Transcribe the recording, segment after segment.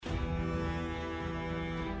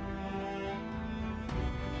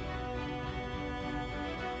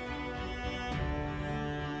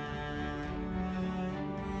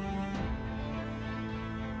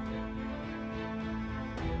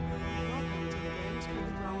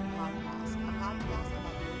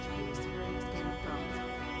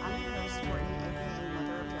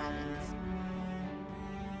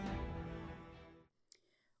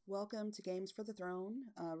welcome to Games for the Throne,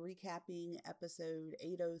 recapping episode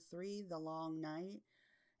 803, The Long Night.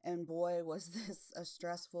 And boy, was this a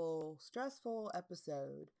stressful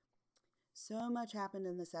episode. So much happened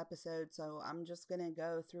in this episode, so I'm just going to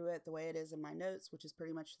go through it the way it is in my notes, which is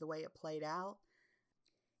pretty much the way it played out.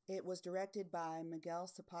 It was directed by Miguel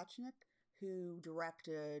Sapochnik, who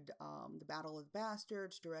directed The Battle of the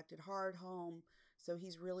Bastards, directed Hardhome, so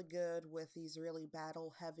he's really good with these really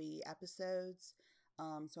battle-heavy episodes.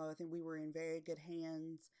 So I think we were in very good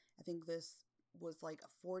hands. I think this was like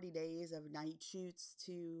 40 days of night shoots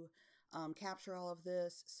to capture all of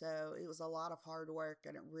this, so it was a lot of hard work,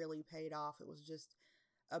 and it really paid off. It was just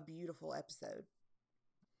a beautiful episode.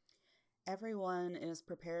 Everyone is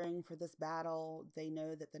preparing for this battle. They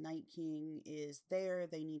know that the Night King is there.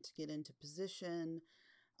 They need to get into position.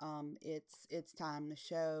 It's time. The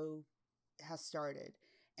show has started.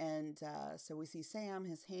 And so we see Sam,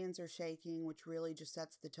 his hands are shaking, which really just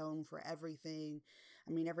sets the tone for everything.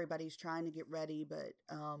 I mean, everybody's trying to get ready, but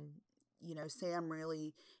Sam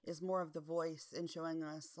really is more of the voice in showing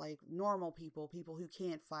us like normal people who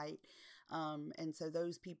can't fight. And so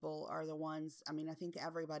those people are the ones, I mean, I think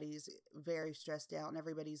everybody's very stressed out and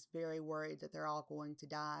everybody's very worried that they're all going to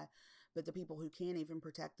die. But the people who can't even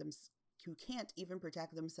protect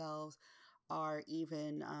themselves are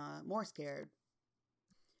even more scared.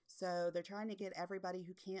 So they're trying to get everybody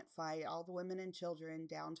who can't fight, all the women and children,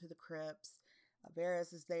 down to the crypts.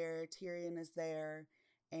 Varys is there, Tyrion is there.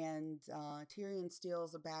 And Tyrion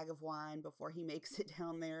steals a bag of wine before he makes it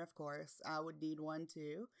down there, of course. I would need one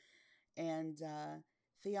too. And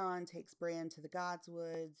Theon takes Bran to the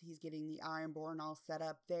Godswoods. He's getting the Ironborn all set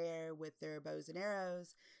up there with their bows and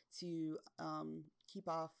arrows to keep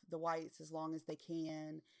off the whites as long as they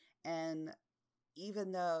can. And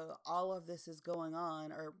even though all of this is going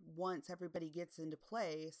on, or once everybody gets into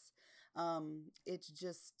place, it's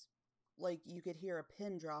just like you could hear a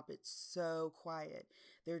pin drop. It's so quiet.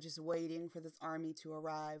 They're just waiting for this army to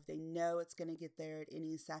arrive. They know it's going to get there at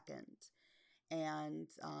any second. And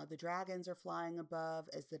the dragons are flying above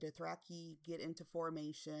as the Dothraki get into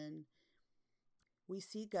formation. We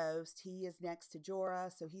see Ghost. He is next to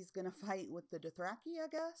Jorah, so he's going to fight with the Dothraki, I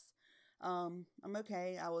guess. I'm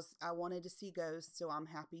okay. I wanted to see Ghost, so I'm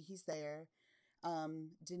happy he's there.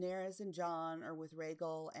 Daenerys and Jon are with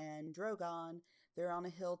Rhaegal and Drogon. They're on a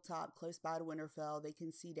hilltop close by to Winterfell. They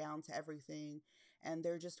can see down to everything, and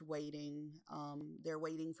they're just waiting. They're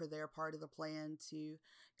waiting for their part of the plan to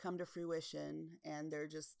come to fruition, and they're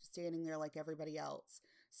just standing there like everybody else.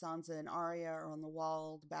 Sansa and Arya are on the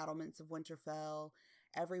wall, the battlements of Winterfell.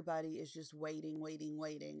 Everybody is just waiting.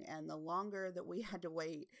 And the longer that we had to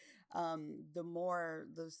wait, the more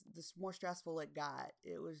stressful it got.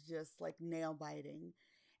 It was just like nail biting.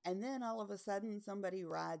 And then all of a sudden somebody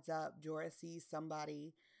rides up. Jorah sees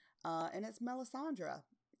somebody, and it's Melisandre.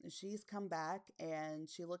 She's come back and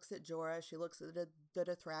she looks at Jorah. She looks at the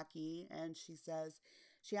Dothraki and she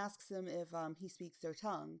asks him if he speaks their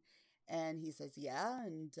tongue. And he says, yeah.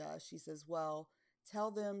 And she says, well,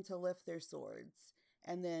 tell them to lift their swords.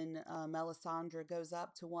 And then Melisandre goes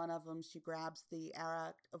up to one of them. She grabs the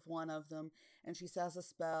arak of one of them and she says a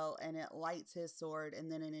spell and it lights his sword.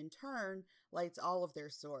 And then it in turn lights all of their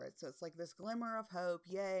swords. So it's like this glimmer of hope.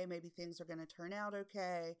 Yay, maybe things are going to turn out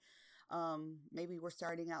okay. Maybe we're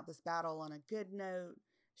starting out this battle on a good note.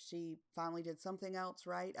 She finally did something else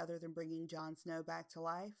right other than bringing Jon Snow back to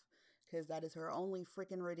life, because that is her only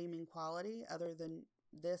freaking redeeming quality other than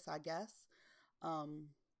this, I guess.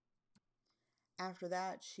 After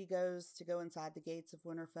that, she goes to go inside the gates of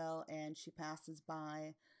Winterfell, and she passes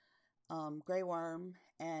by Grey Worm,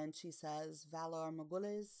 and she says, Valar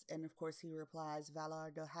Morghulis, and of course he replies,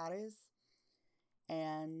 Valar Dohaeris.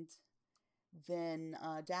 And then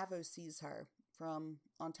Davos sees her from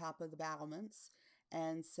on top of the battlements,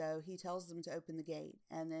 and so he tells them to open the gate,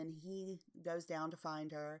 and then he goes down to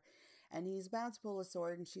find her, and he's about to pull a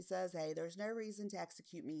sword, and she says, hey, there's no reason to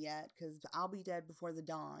execute me yet, because I'll be dead before the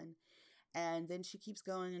dawn. And then she keeps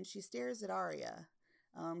going and she stares at Arya.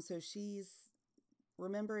 So she's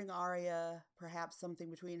remembering Arya, perhaps something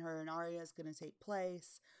between her and Arya is going to take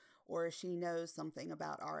place, or she knows something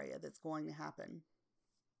about Arya that's going to happen.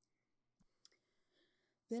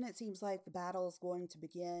 Then it seems like the battle is going to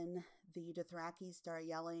begin. The Dothraki start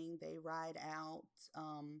yelling. They ride out.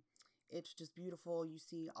 It's just beautiful. You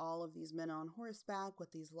see all of these men on horseback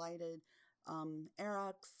with these lighted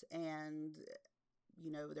araks, and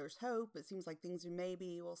there's hope. It seems like things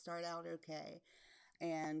maybe will start out okay.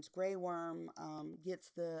 And Grey Worm gets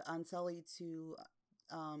the Unsullied to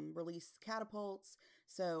release catapults.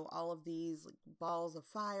 So all of these balls of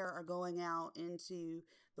fire are going out into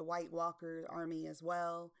the White Walker army as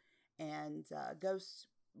well. And Ghost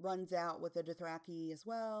runs out with the Dothraki as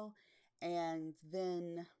well. And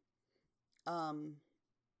then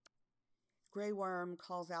Grey Worm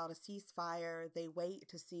calls out a ceasefire. They wait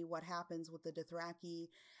to see what happens with the Dothraki,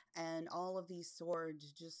 and all of these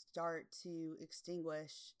swords just start to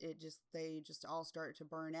extinguish. They just all start to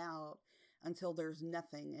burn out until there's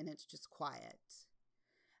nothing, and it's just quiet.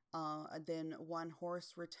 Then one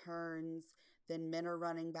horse returns. Then men are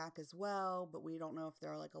running back as well, but we don't know if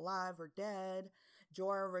they're like alive or dead.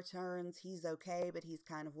 Jorah returns. He's okay, but he's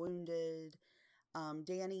kind of wounded.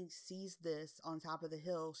 Dany sees this on top of the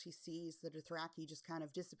hill. She sees the Dothraki just kind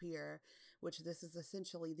of disappear, which this is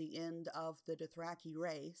essentially the end of the Dothraki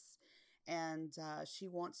race. And she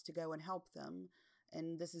wants to go and help them.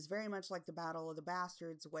 And this is very much like the Battle of the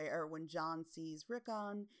Bastards, where when Jon sees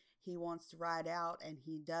Rickon, he wants to ride out, and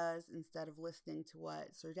he does, instead of listening to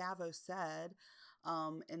what Sir Davos said.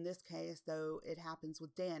 In this case, though, it happens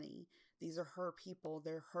with Dany. These are her people.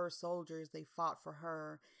 They're her soldiers. They fought for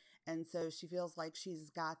her. And so she feels like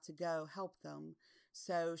she's got to go help them.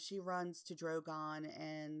 So she runs to Drogon,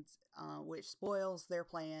 and which spoils their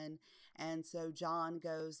plan. And so Jon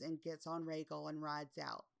goes and gets on Rhaegal and rides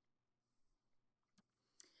out.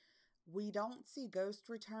 We don't see Ghost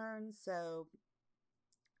return, so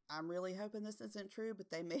I'm really hoping this isn't true,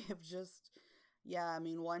 but they may have just,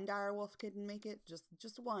 one direwolf couldn't make it,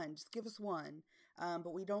 just one, just give us one.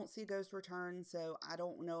 But we don't see Ghost return, so I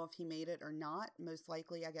don't know if he made it or not. Most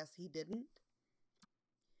likely, I guess he didn't.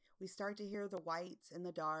 We start to hear the wights in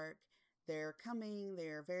the dark. They're coming,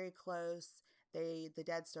 they're very close. The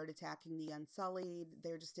dead start attacking the Unsullied.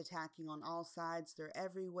 They're just attacking on all sides. They're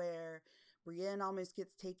everywhere. Brienne almost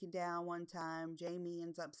gets taken down one time. Jaime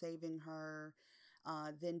ends up saving her.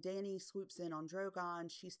 Then Dany swoops in on Drogon.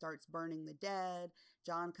 She starts burning the dead.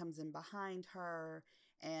 Jon comes in behind her.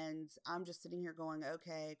 And I'm just sitting here going,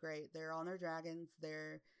 okay, great. They're on their dragons.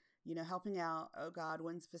 They're, helping out. Oh, God,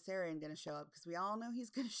 when's Viserion going to show up? Because we all know he's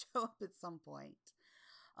going to show up at some point.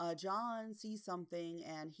 Jon sees something,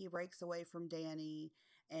 and he breaks away from Dany.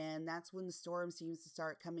 And that's when the storm seems to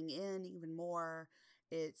start coming in even more.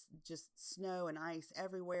 It's just snow and ice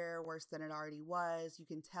everywhere, worse than it already was. You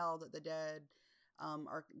can tell that the dead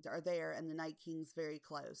are there, and the Night King's very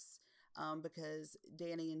close, because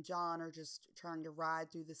Dany and Jon are just trying to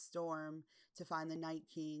ride through the storm to find the Night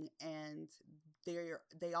King, and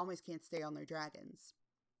they almost can't stay on their dragons.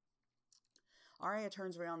 Arya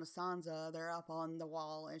turns around to Sansa. They're up on the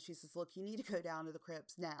wall, and she says, look, you need to go down to the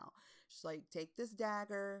crypts now. She's like, take this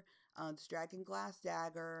dagger, this dragon glass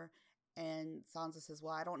dagger. And Sansa says,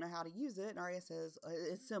 well, I don't know how to use it. And Arya says,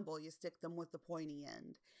 it's simple. You stick them with the pointy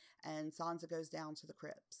end. And Sansa goes down to the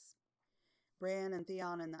crypts. Bran and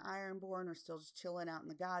Theon and the Ironborn are still just chilling out in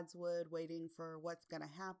the Godswood, waiting for what's going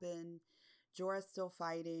to happen. Jorah's still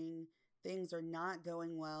fighting. Things are not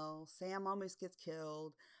going well. Sam almost gets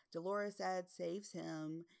killed. Dolorous Edd saves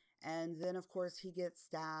him. And then, of course, he gets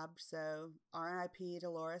stabbed. So, R.I.P.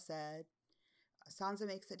 Dolorous Edd. Sansa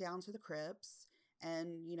makes it down to the crypts.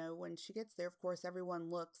 And, when she gets there, of course,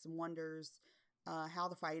 everyone looks and wonders how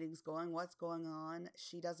the fighting's going, what's going on.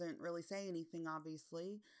 She doesn't really say anything,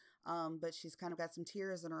 obviously, but she's kind of got some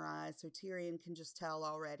tears in her eyes, so Tyrion can just tell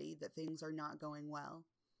already that things are not going well.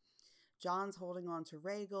 Jon's holding on to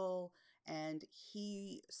Rhaegal, and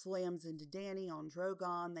he slams into Dany on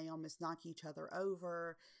Drogon. They almost knock each other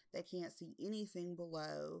over. They can't see anything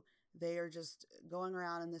below. They are just going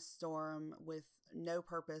around in this storm with no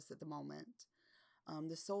purpose at the moment.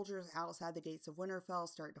 The soldiers outside the gates of Winterfell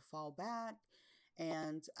start to fall back,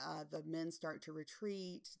 and the men start to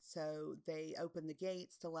retreat, so they open the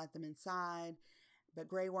gates to let them inside. But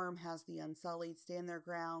Grey Worm has the Unsullied stand their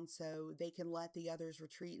ground, so they can let the others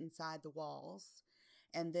retreat inside the walls.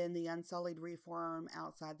 And then the Unsullied reform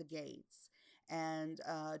outside the gates. And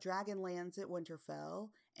Dragon lands at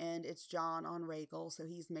Winterfell, and it's Jon on Rhaegal, so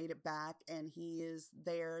he's made it back, and he is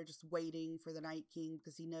there just waiting for the Night King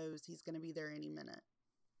because he knows he's going to be there any minute.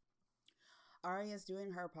 Arya's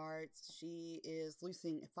doing her parts. She is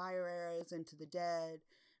loosing fire arrows into the dead.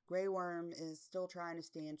 Grey Worm is still trying to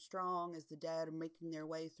stand strong as the dead are making their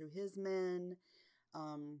way through his men.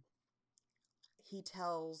 He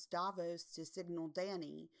tells Davos to signal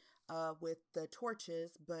Dany with the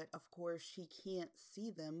torches, but of course she can't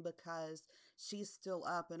see them because she's still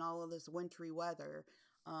up in all of this wintry weather,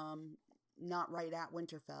 not right at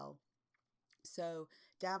Winterfell. So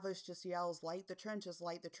Davos just yells, light the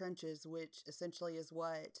trenches, which essentially is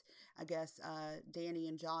what I guess Dany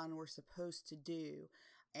and Jon were supposed to do.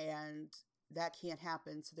 And that can't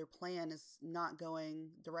happen. So their plan is not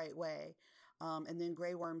going the right way. And then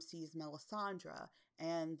Grey Worm sees Melisandre,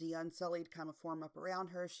 and the Unsullied kind of form up around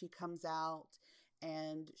her. She comes out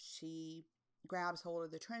and she grabs hold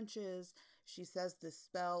of the trenches. She says this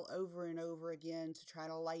spell over and over again to try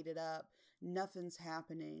to light it up. Nothing's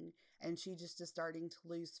happening, and she just is starting to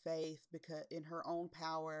lose faith because in her own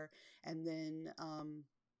power. And then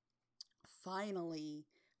finally,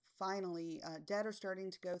 Dead are starting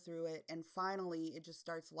to go through it, and finally it just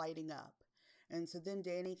starts lighting up. And so then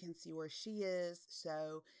Dany can see where she is,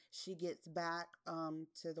 so she gets back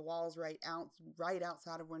to the walls right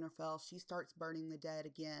outside of Winterfell. She starts burning the dead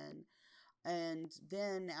again. And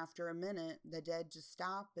then after a minute, the dead just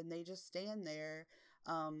stop and they just stand there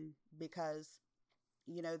because,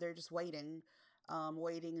 they're just waiting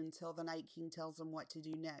until the Night King tells them what to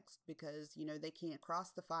do next, because, they can't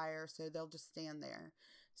cross the fire, so they'll just stand there.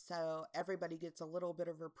 So everybody gets a little bit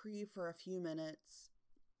of reprieve for a few minutes.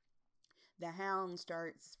 The Hound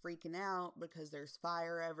starts freaking out because there's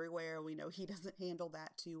fire everywhere. We know he doesn't handle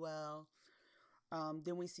that too well.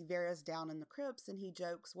 Then we see Varys down in the crypts, and he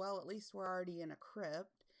jokes, well, at least we're already in a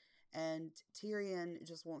crypt. And Tyrion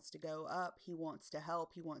just wants to go up. He wants to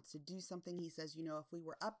help. He wants to do something. He says, if we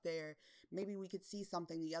were up there, maybe we could see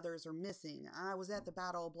something the others are missing. I was at the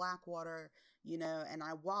Battle of Blackwater, and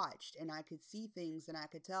I watched, and I could see things, and I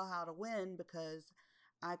could tell how to win because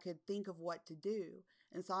I could think of what to do.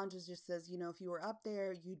 And Sansa just says, if you were up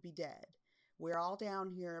there, you'd be dead. We're all down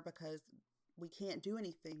here because we can't do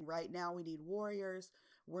anything. Right now, we need warriors.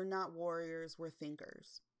 We're not warriors. We're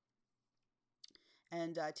thinkers.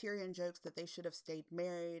 And Tyrion jokes that they should have stayed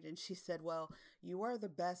married. And she said, well, you are the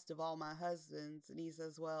best of all my husbands. And he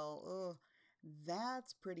says, well,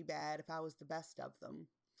 that's pretty bad if I was the best of them.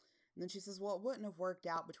 And then she says, well, it wouldn't have worked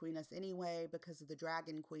out between us anyway because of the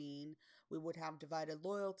Dragon Queen. We would have divided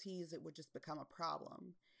loyalties. It would just become a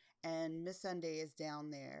problem. And Missandei is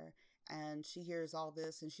down there, and she hears all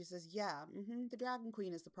this, and she says, yeah, the Dragon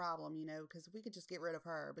Queen is the problem, because if we could just get rid of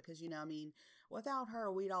her, because, without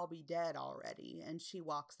her, we'd all be dead already. And she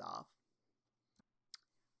walks off.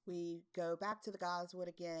 We go back to the Godswood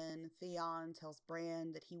again. Theon tells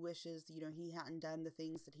Bran that he wishes, he hadn't done the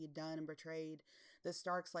things that he had done and betrayed the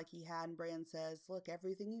Starks like he had. And Bran says, look,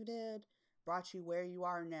 everything you did brought you where you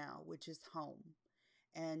are now, which is home.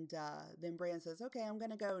 And then Bran says, okay, I'm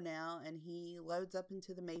going to go now. And he loads up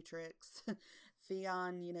into the Matrix.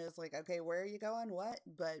 Theon, is like, okay, where are you going? What?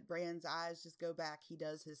 But Bran's eyes just go back. He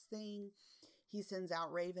does his thing. He sends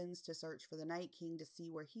out ravens to search for the Night King to see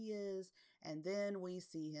where he is. And then we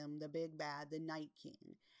see him, the big bad, the Night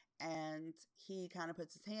King. And he kind of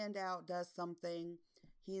puts his hand out, does something.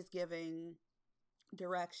 He's giving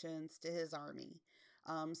directions to his army.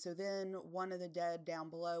 So then one of the dead down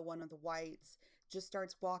below, one of the whites, just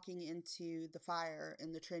starts walking into the fire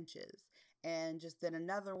in the trenches. And just then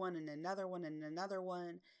another one and another one and another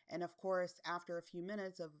one. And of course, after a few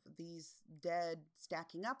minutes of these dead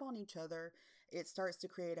stacking up on each other, it starts to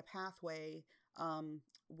create a pathway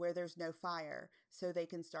where there's no fire, so they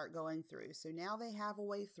can start going through. So now they have a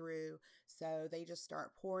way through, so they just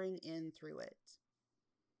start pouring in through it.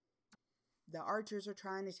 The archers are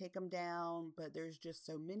trying to take them down, but there's just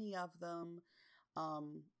so many of them.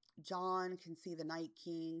 Jon can see the Night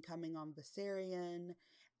King coming on Viserion,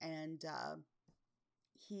 and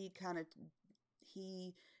he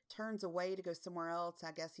turns away to go somewhere else.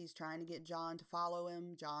 I guess he's trying to get Jon to follow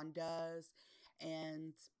him. Jon does,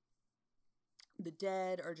 and the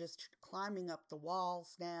dead are just climbing up the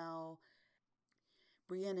walls now.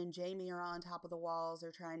 Brienne and Jaime are on top of the walls.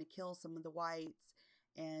 They're trying to kill some of the whites,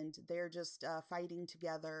 and they're just fighting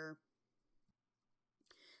together.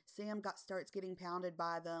 Sam starts getting pounded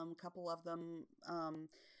by them. A couple of them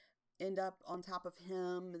end up on top of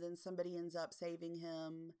him, and then somebody ends up saving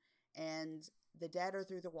him. And the dead are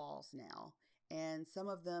through the walls now. And some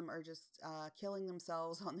of them are just killing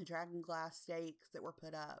themselves on the dragonglass stakes that were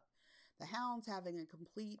put up. The Hound's having a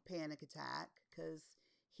complete panic attack because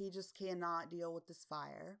he just cannot deal with this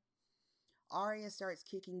fire. Arya starts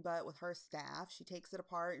kicking butt with her staff. She takes it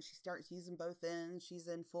apart and she starts using both ends. She's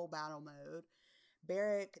in full battle mode.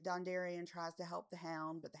 Beric Dondarrion tries to help the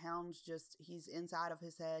Hound, but the Hound's he's inside of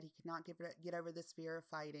his head. He cannot get over this fear of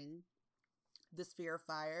fire,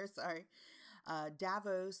 sorry.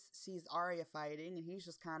 Davos sees Arya fighting, and he's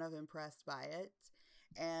just kind of impressed by it.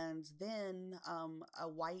 And then a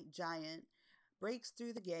white giant breaks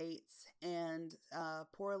through the gates, and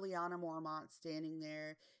poor Lyanna Mormont standing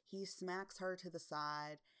there. He smacks her to the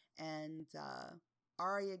side, and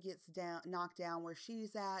Arya gets knocked down where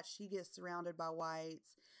she's at. She gets surrounded by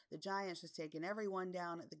whites. The giant's just taking everyone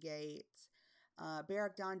down at the gates.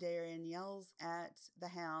 Beric Dondarrion yells at the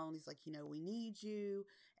Hound. He's like, we need you.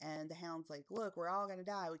 And the Hound's like, look, we're all going to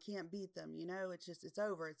die. We can't beat them. It's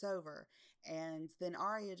over. It's over. And then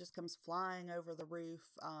Arya just comes flying over the roof,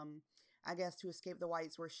 I guess to escape the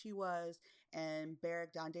Whites where she was. And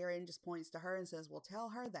Beric Dondarrion just points to her and says, well, tell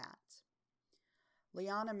her that.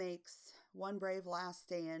 Lyanna makes one brave last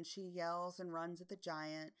stand. She yells and runs at the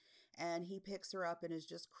giant, and he picks her up and is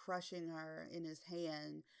just crushing her in his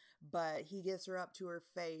hand. But he gets her up to her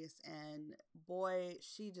face, and boy,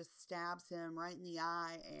 she just stabs him right in the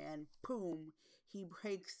eye, and boom, he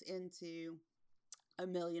breaks into a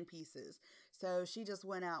million pieces. So she just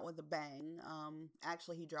went out with a bang.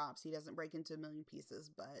 Actually, he drops. He doesn't break into a million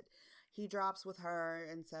pieces, but he drops with her,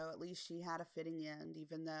 and so at least she had a fitting end,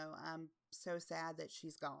 even though I'm so sad that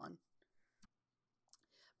she's gone.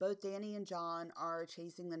 Both Dany and Jon are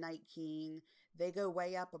chasing the Night King. They go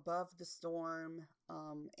way up above the storm,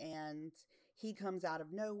 and he comes out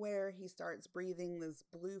of nowhere. He starts breathing this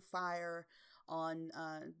blue fire on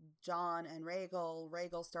Jon and Rhaegal.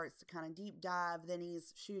 Rhaegal starts to kind of deep dive. Then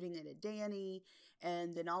he's shooting it at Dany,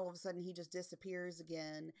 and then all of a sudden he just disappears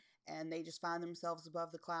again, and they just find themselves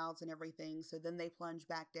above the clouds and everything. So then they plunge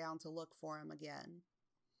back down to look for him again.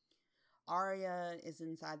 Arya is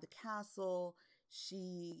inside the castle.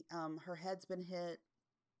 Her head's been hit,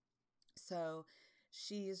 so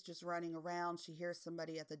she's just running around. She hears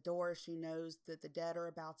somebody at the door. She knows that the dead are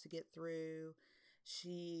about to get through.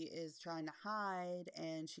 She is trying to hide,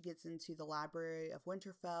 and she gets into the library of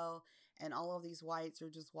Winterfell, and all of these Whites are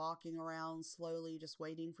just walking around slowly, just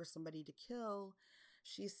waiting for somebody to kill.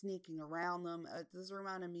 She's sneaking around them. This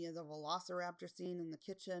reminded me of the Velociraptor scene in the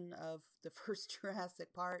kitchen of the first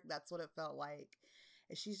Jurassic Park. That's what it felt like.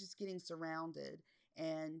 And she's just getting surrounded,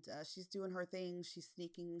 and she's doing her thing. She's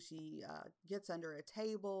sneaking. She gets under a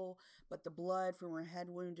table, but the blood from her head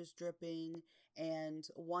wound is dripping, and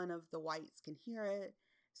one of the Whites can hear it.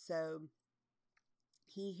 So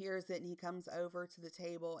he hears it, and he comes over to the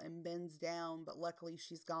table and bends down, but luckily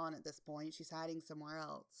she's gone at this point. She's hiding somewhere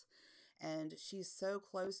else. And she's so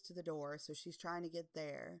close to the door, so she's trying to get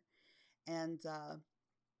there. And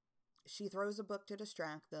she throws a book to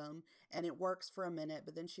distract them, and it works for a minute,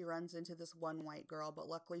 but then she runs into this one white girl, but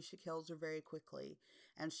luckily she kills her very quickly.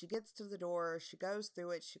 And she gets to the door, she goes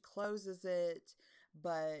through it, she closes it,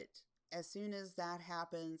 but as soon as that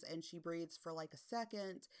happens and she breathes for like a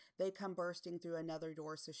second, they come bursting through another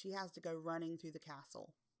door, so she has to go running through the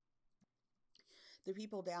castle. The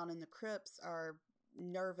people down in the crypts are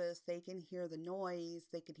nervous. They can hear the noise.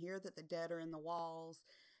 They can hear that the dead are in the walls.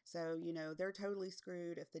 So, they're totally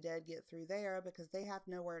screwed if the dead get through there because they have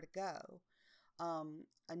nowhere to go.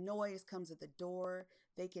 A noise comes at the door.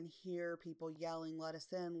 They can hear people yelling, let us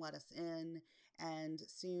in, let us in. And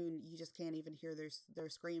soon you just can't even hear their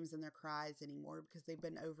screams and their cries anymore because they've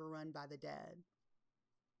been overrun by the dead.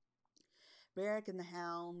 Beric and the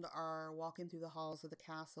Hound are walking through the halls of the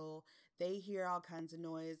castle. They hear all kinds of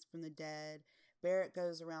noise from the dead. Beric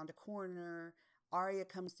goes around a corner. Arya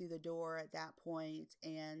comes through the door at that point,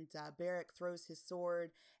 and Beric throws his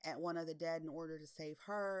sword at one of the dead in order to save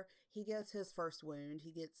her. He gets his first wound.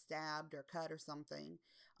 He gets stabbed or cut or something.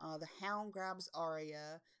 The Hound grabs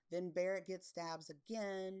Arya. Then Beric gets stabbed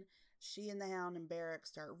again. She and the Hound and Beric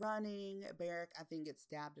start running. Beric, I think, gets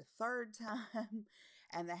stabbed a third time.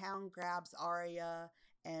 And the Hound grabs Arya,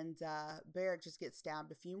 and Beric just gets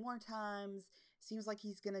stabbed a few more times. Seems like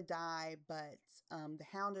he's going to die, but the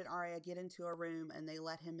Hound and Arya get into a room, and they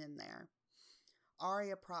let him in there.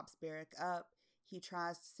 Arya props Beric up. He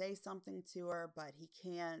tries to say something to her, but he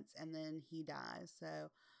can't, and then he dies. So,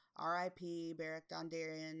 R.I.P. Beric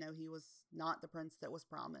Dondarrion. No, he was not the prince that was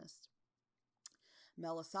promised.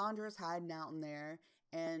 Melisandre's hiding out in there,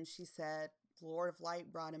 and she said the Lord of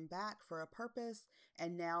Light brought him back for a purpose,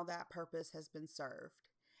 and now that purpose has been served.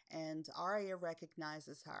 And Arya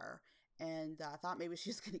recognizes her, and I thought maybe she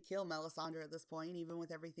was going to kill Melisandre at this point, even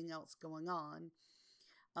with everything else going on.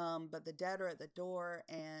 But the dead are at the door,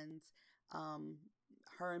 and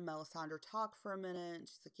her and Melisandre talk for a minute.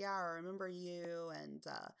 She's like, yeah, I remember you. And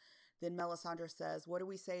then Melisandre says, what do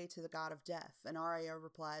we say to the god of death? And Arya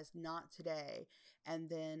replies, not today. And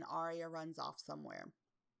then Arya runs off somewhere.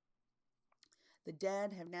 The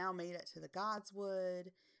dead have now made it to the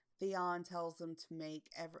Godswood. Theon tells them to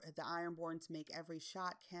make the Ironborn to make every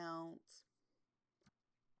shot count.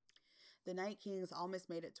 The Night Kings almost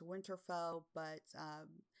made it to Winterfell, but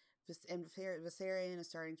Viserion is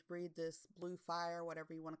starting to breathe this blue fire,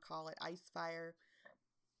 whatever you want to call it, ice fire.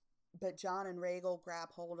 But Jon and Rhaegal grab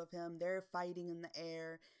hold of him. They're fighting in the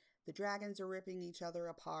air. The dragons are ripping each other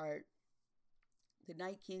apart. The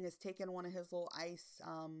Night King has taken one of his little ice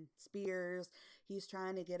spears. He's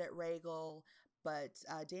trying to get at Rhaegal, but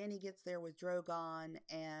Dany gets there with Drogon,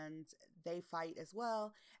 and they fight as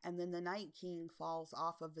well. And then the Night King falls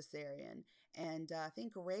off of Viserion. And I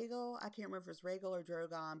think Rhaegal, I can't remember if it was Rhaegal or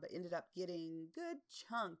Drogon, but ended up getting a good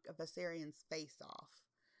chunk of Viserion's face off.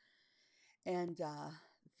 And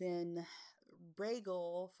then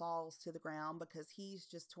Rhaegal falls to the ground because he's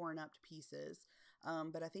just torn up to pieces.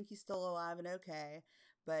 But I think he's still alive and okay.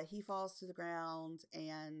 But he falls to the ground,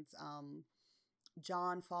 and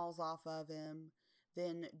Jon falls off of him.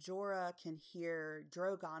 Then Jorah can hear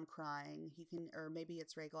Drogon crying. He can, or maybe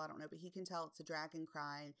it's Rhaegal, I don't know, but he can tell it's a dragon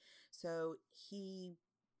crying. So he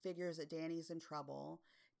figures that Dany's in trouble.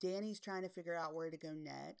 Dany's trying to figure out where to go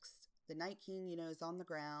next. The Night King, is on the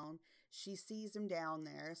ground. She sees him down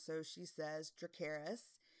there, so she says Dracarys,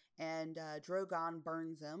 and Drogon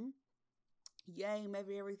burns him. Yay,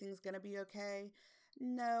 maybe everything's going to be okay.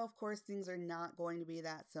 No, of course, things are not going to be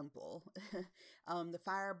that simple. The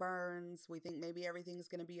fire burns. We think maybe everything's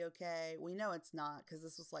going to be okay. We know it's not, because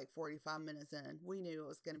this was like 45 minutes in. We knew it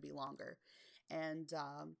was going to be longer. And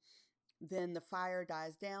then the fire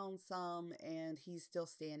dies down some, and he's still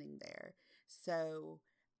standing there. So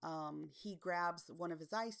he grabs one of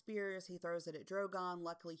his ice spears. He throws it at Drogon.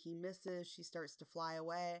 Luckily, he misses. She starts to fly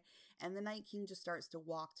away. And the Night King just starts to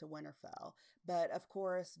walk to Winterfell. But, of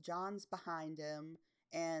course, Jon's behind him.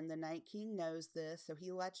 And the Night King knows this. So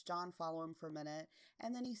he lets Jon follow him for a minute.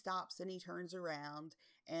 And then he stops and he turns around.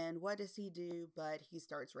 And what does he do? But he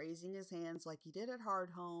starts raising his hands like he did at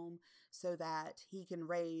Hardhome, so that he can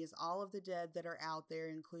raise all of the dead that are out there,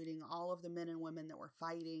 including all of the men and women that were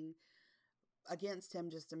fighting against him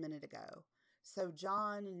just a minute ago. So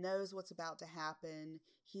Jon knows what's about to happen.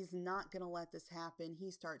 He's not going to let this happen.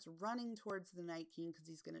 He starts running towards the Night King because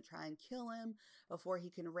he's going to try and kill him before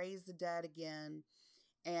he can raise the dead again.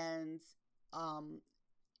 And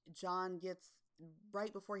Jon gets,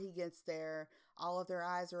 right before he gets there, all of their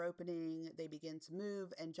eyes are opening. They begin to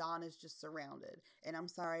move, and Jon is just surrounded. And I'm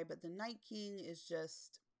sorry, but the Night King is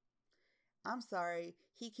just, I'm sorry,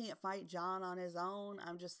 he can't fight Jon on his own.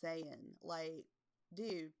 I'm just saying, like,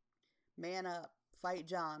 dude, man up, fight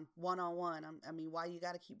Jon one-on-one. I mean, why you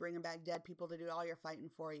got to keep bringing back dead people to do all your fighting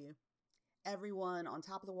for you? Everyone on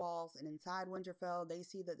top of the walls and inside Winterfell, they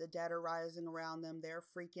see that the dead are rising around them. They're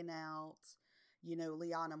freaking out.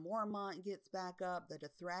 Lyanna Mormont gets back up. The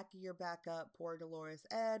Dothraki are back up. Poor Dolorous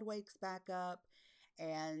Edd wakes back up.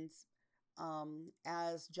 And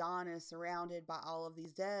as Jon is surrounded by all of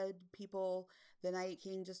these dead people, the Night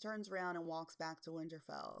King just turns around and walks back to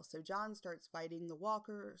Winterfell. So Jon starts fighting the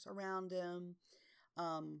walkers around him.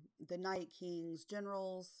 The Night King's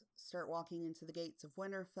generals start walking into the gates of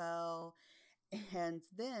Winterfell. And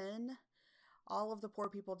then all of the poor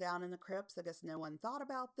people down in the crypts, I guess no one thought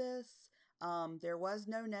about this. There was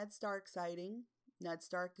no Ned Stark sighting. Ned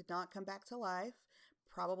Stark did not come back to life,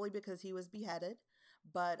 probably because he was beheaded.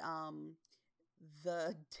 But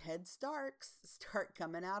the dead Starks start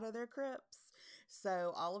coming out of their crypts.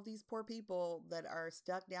 So all of these poor people that are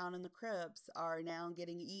stuck down in the crypts are now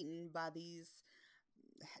getting eaten by these,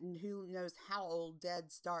 who knows how old,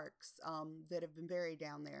 dead Starks that have been buried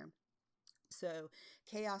down there. So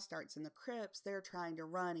chaos starts in the crypts. They're trying to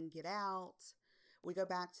run and get out. We go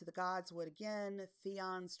back to the Godswood again.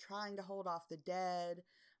 Theon's trying to hold off the dead.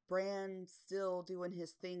 Bran's still doing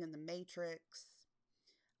his thing in the Matrix.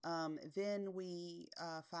 Then we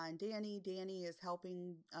find Dany. Dany is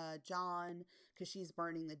helping Jon because she's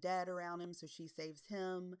burning the dead around him, so she saves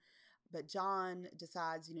him. But Jon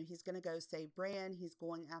decides, he's going to go save Bran. He's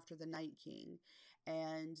going after the Night King.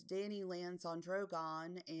 And Dany lands on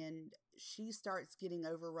Drogon, and she starts getting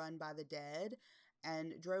overrun by the dead.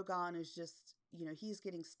 And Drogon is just, he's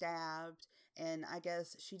getting stabbed. And I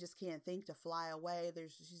guess she just can't think to fly away.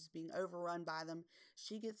 She's being overrun by them.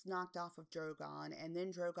 She gets knocked off of Drogon, and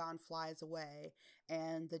then Drogon flies away.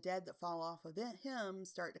 And the dead that fall off of him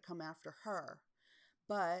start to come after her.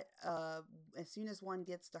 But as soon as one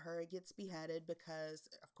gets to her, it gets beheaded because,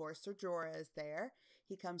 of course, Ser Jorah is there.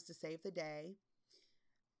 He comes to save the day.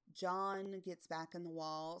 Jon gets back in the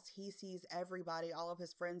walls. He sees everybody, all of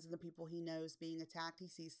his friends and the people he knows being attacked. He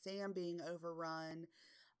sees Sam being overrun.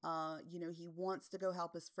 He wants to go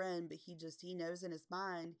help his friend, but he knows in his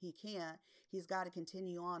mind he can't. He's got to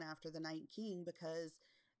continue on after the Night King because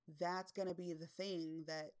that's going to be the thing,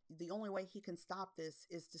 that the only way he can stop this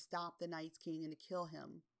is to stop the Night King and to kill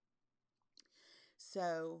him.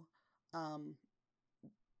 So,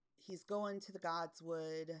 he's going to the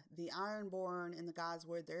Godswood. The Ironborn in the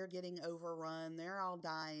Godswood, they're getting overrun. They're all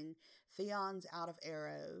dying. Theon's out of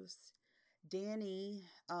arrows. Dany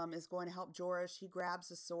is going to help Jorah. She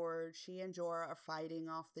grabs a sword. She and Jorah are fighting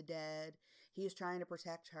off the dead. He's trying to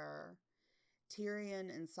protect her. Tyrion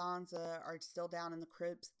and Sansa are still down in the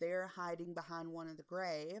crypts. They're hiding behind one of the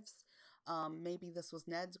graves. Maybe this was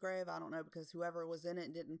Ned's grave. I don't know, because whoever was in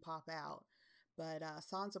it didn't pop out. But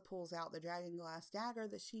Sansa pulls out the dragonglass dagger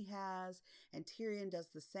that she has, and Tyrion does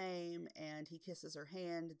the same, and he kisses her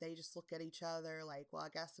hand. They just look at each other like, well, I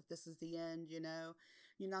guess if this is the end, you're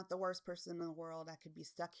not the worst person in the world I could be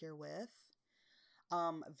stuck here with.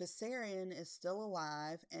 Viserion is still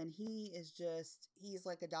alive, and he's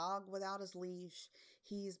like a dog without his leash.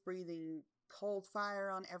 He's breathing cold fire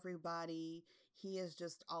on everybody. He is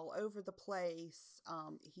just all over the place.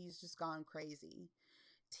 He's just gone crazy.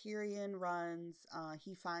 Tyrion runs.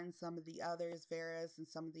 He finds some of the others, Varys and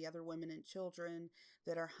some of the other women and children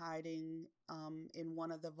that are hiding in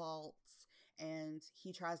one of the vaults, and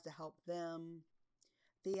he tries to help them.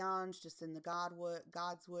 Theon's just in the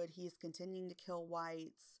Godswood. He's continuing to kill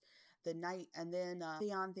whites. And then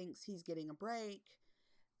Theon thinks he's getting a break.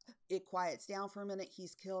 It quiets down for a minute.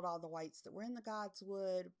 He's killed all the whites that were in the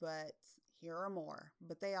Godswood, but here are more.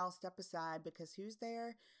 But they all step aside because who's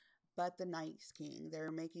there? But the Night King.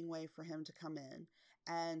 They're making way for him to come in.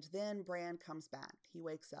 And then Bran comes back. He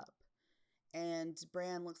wakes up. And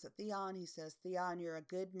Bran looks at Theon. He says, Theon, you're a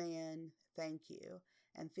good man. Thank you.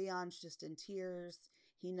 And Theon's just in tears.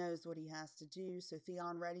 He knows what he has to do. So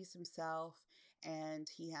Theon readies himself, and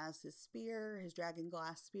he has his spear, his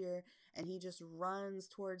dragonglass spear, and he just runs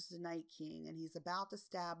towards the Night King. And he's about to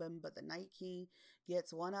stab him, but the Night King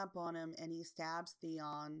gets one up on him, and he stabs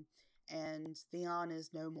Theon. And Theon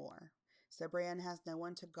is no more. So Bran has no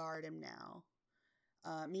one to guard him now.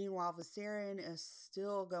 Meanwhile, Viserion is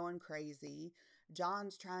still going crazy.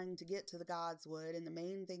 Jon's trying to get to the Godswood, and the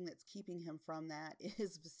main thing that's keeping him from that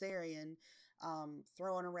is Viserion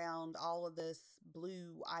throwing around all of this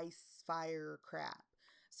blue ice fire crap.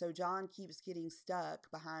 So Jon keeps getting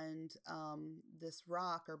stuck behind this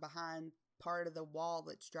rock, or behind part of the wall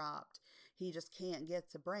that's dropped. He just can't get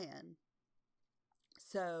to Bran.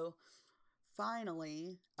 So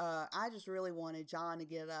finally, I just really wanted Jon to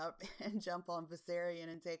get up and jump on Viserion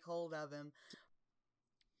and take hold of him.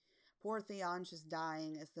 Poor Theon's just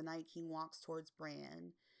dying as the Night King walks towards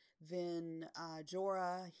Bran. Then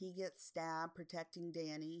Jorah, he gets stabbed protecting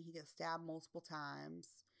Dany. He gets stabbed multiple times.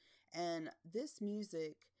 And this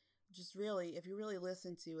music, just really, if you really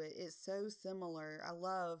listen to it, it's so similar. I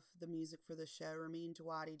love the music for the show. Ramin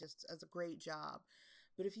Djawadi just does a great job.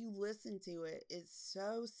 But if you listen to it, it's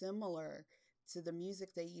so similar to the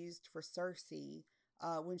music they used for Cersei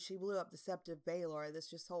when she blew up the Sept of Baelor. This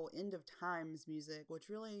just whole End of Times music, which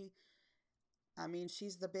really, I mean,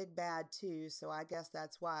 she's the big bad too, so I guess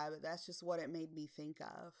that's why, but that's just what it made me think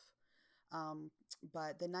of.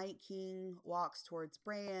 But the Night King walks towards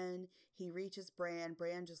Bran. He reaches Bran.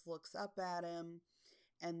 Bran just looks up at him.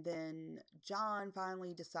 And then Jon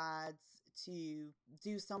finally decides to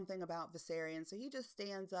do something about Viserion. So he just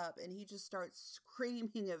stands up and he just starts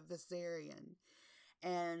screaming at Viserion.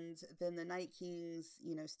 And then the Night King's,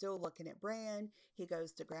 still looking at Bran. He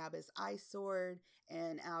goes to grab his ice sword,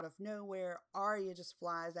 and out of nowhere, Arya just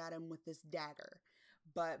flies at him with this dagger.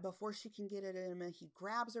 But before she can get it at him, he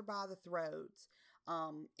grabs her by the throat,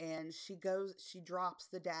 and she drops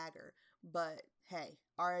the dagger. But hey,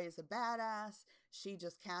 Arya's a badass. She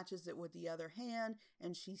just catches it with the other hand,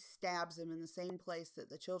 and she stabs him in the same place that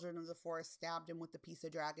the Children of the Forest stabbed him with the piece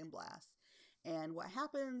of dragon blast. And what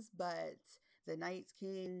happens? But the Night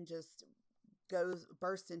King just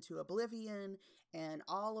bursts into oblivion, and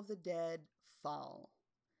all of the dead fall.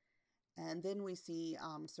 And then we see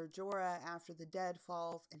Ser Jorah after the dead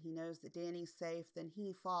falls, and he knows that Dany's safe. Then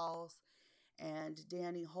he falls, and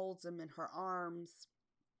Dany holds him in her arms,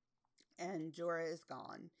 and Jorah is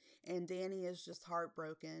gone. And Dany is just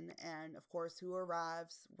heartbroken, and of course, who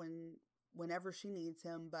arrives whenever she needs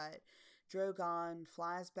him? But Drogon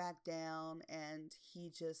flies back down, and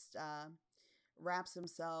he just wraps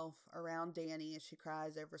himself around Dany as she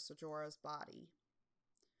cries over Ser Jorah's body.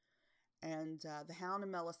 And the Hound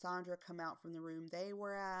and Melisandre come out from the room they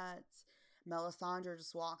were at. Melisandre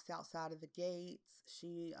just walks outside of the gates.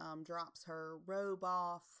 She drops her robe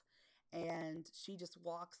off, and she just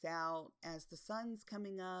walks out as the sun's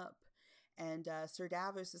coming up. And Sir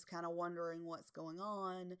Davos is kind of wondering what's going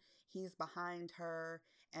on. He's behind her,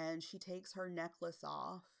 and she takes her necklace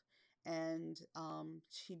off, and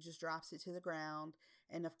she just drops it to the ground.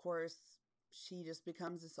 And of course, she just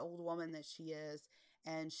becomes this old woman that she is,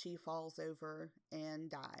 and she falls over and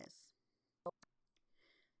dies.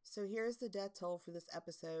 So here's the death toll for this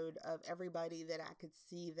episode of everybody that I could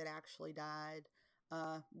see that actually died.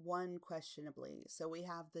 one questionably. So we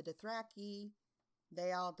have the Dothraki.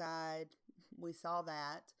 They all died. We saw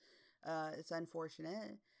that. It's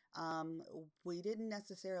unfortunate. We didn't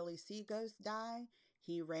necessarily see Ghost die.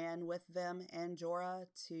 He ran with them and Jorah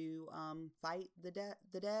to fight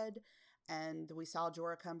the dead, and we saw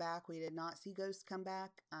Jorah come back. We did not see Ghost come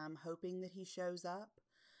back. I'm hoping that he shows up.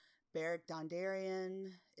 Beric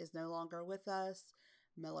Dondarrion is no longer with us.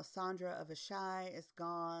 Melisandre of Asshai is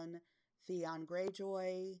gone. Theon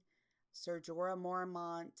Greyjoy, Ser Jorah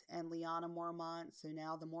Mormont, and Lyanna Mormont. So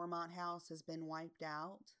now the Mormont house has been wiped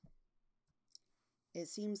out. It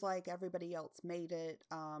seems like everybody else made it.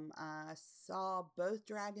 I saw both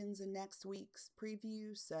dragons in next week's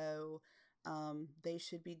preview, so they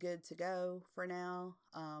should be good to go for now.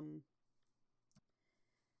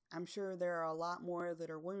 I'm sure there are a lot more that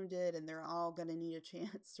are wounded, and they're all going to need a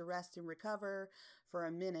chance to rest and recover for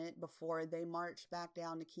a minute before they march back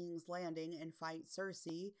down to King's Landing and fight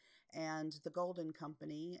Cersei and the Golden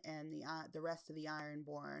Company and the rest of the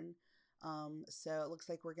Ironborn. So it looks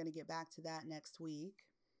like we're going to get back to that next week.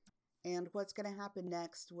 And what's going to happen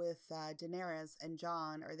next with Daenerys and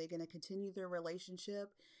Jon? Are they going to continue their relationship?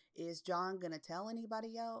 Is Jon going to tell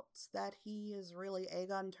anybody else that he is really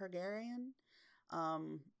Aegon Targaryen?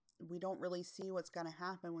 We don't really see what's going to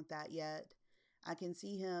happen with that yet. I can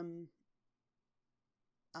see him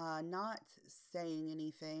not saying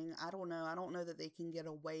anything. I don't know. I don't know that they can get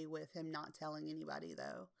away with him not telling anybody,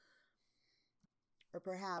 though. Or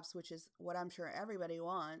perhaps, which is what I'm sure everybody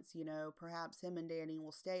wants, perhaps him and Dany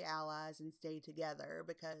will stay allies and stay together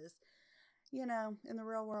because, in the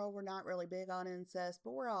real world, we're not really big on incest,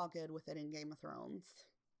 but we're all good with it in Game of Thrones.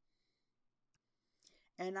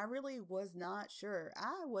 And I really was not sure.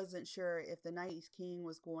 I wasn't sure if the Night King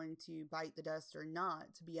was going to bite the dust or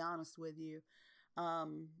not, to be honest with you. I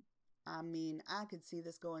mean, I could see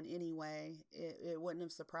this going anyway. It wouldn't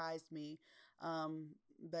have surprised me.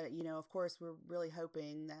 But, of course, we're really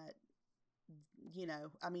hoping that,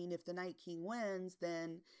 if the Night King wins,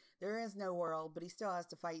 then there is no world, but he still has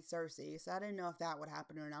to fight Cersei. So I didn't know if that would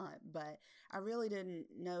happen or not. But I really didn't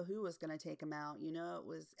know who was going to take him out. It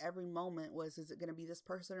was every moment was, is it going to be this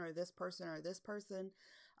person or this person or this person?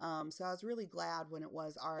 So I was really glad when it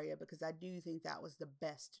was Arya because I do think that was the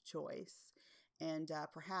best choice. And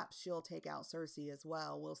perhaps she'll take out Cersei as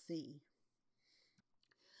well. We'll see.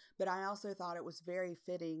 But I also thought it was very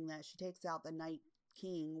fitting that she takes out the Night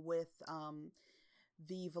King with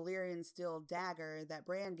the Valyrian steel dagger that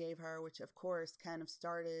Bran gave her, which of course kind of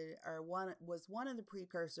was one of the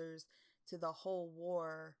precursors to the whole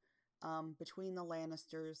war between the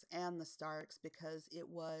Lannisters and the Starks, because it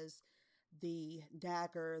was the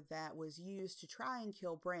dagger that was used to try and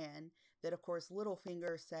kill Bran that of course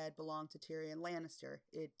Littlefinger said belonged to Tyrion Lannister.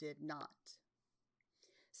 It did not.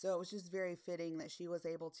 So it was just very fitting that she was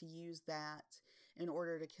able to use that in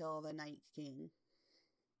order to kill the Night King.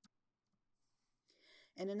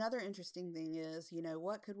 And another interesting thing is,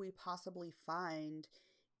 what could we possibly find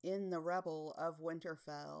in the rubble of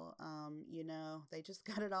Winterfell? They just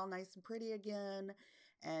got it all nice and pretty again,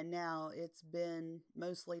 and now it's been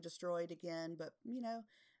mostly destroyed again. But,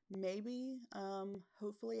 maybe,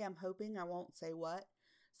 hopefully, I'm hoping, I won't say what.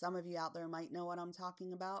 Some of you out there might know what I'm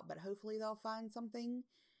talking about, but hopefully they'll find something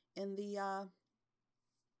in the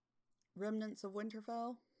remnants of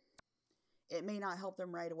Winterfell. It may not help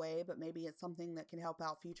them right away, but maybe it's something that can help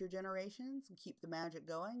out future generations and keep the magic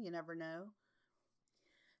going. You never know.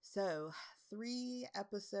 So, 3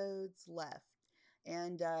 episodes left.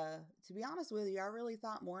 And to be honest with you, I really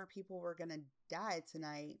thought more people were going to die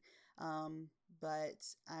tonight.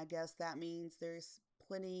 But I guess that means there's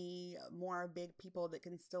plenty more big people that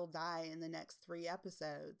can still die in the next 3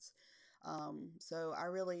 episodes. So I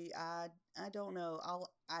don't know.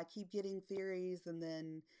 I keep getting theories, and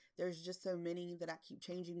then there's just so many that I keep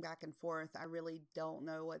changing back and forth. I really don't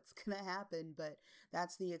know what's going to happen, but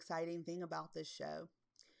that's the exciting thing about this show.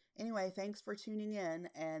 Anyway, thanks for tuning in,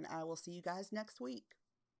 and I will see you guys next week.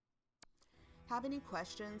 Have any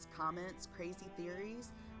questions, comments, crazy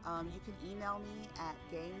theories? You can email me at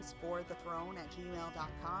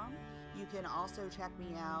gamesforthethrone@gmail.com. You can also check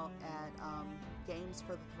me out at Games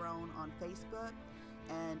for the Throne on Facebook,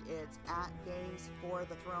 and it's at Games for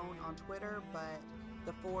the Throne on Twitter, but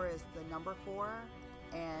the 4 is the number 4.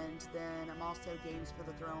 And then I'm also Games for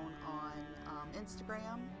the Throne on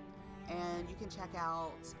Instagram. And you can check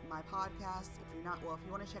out my podcast if you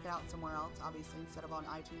want to check it out somewhere else, obviously instead of on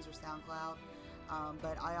iTunes or SoundCloud.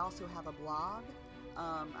 But I also have a blog.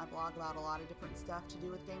 I blog about a lot of different stuff to do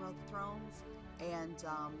with Game of Thrones, and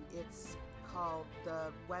it's called,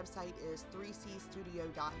 the website is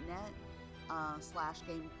 3cstudio.net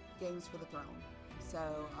 /Games for the Throne. So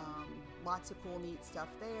lots of cool, neat stuff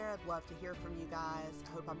there. I'd love to hear from you guys.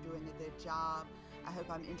 I hope I'm doing a good job. I hope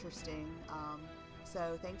I'm interesting.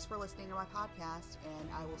 So thanks for listening to my podcast, and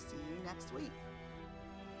I will see you next week.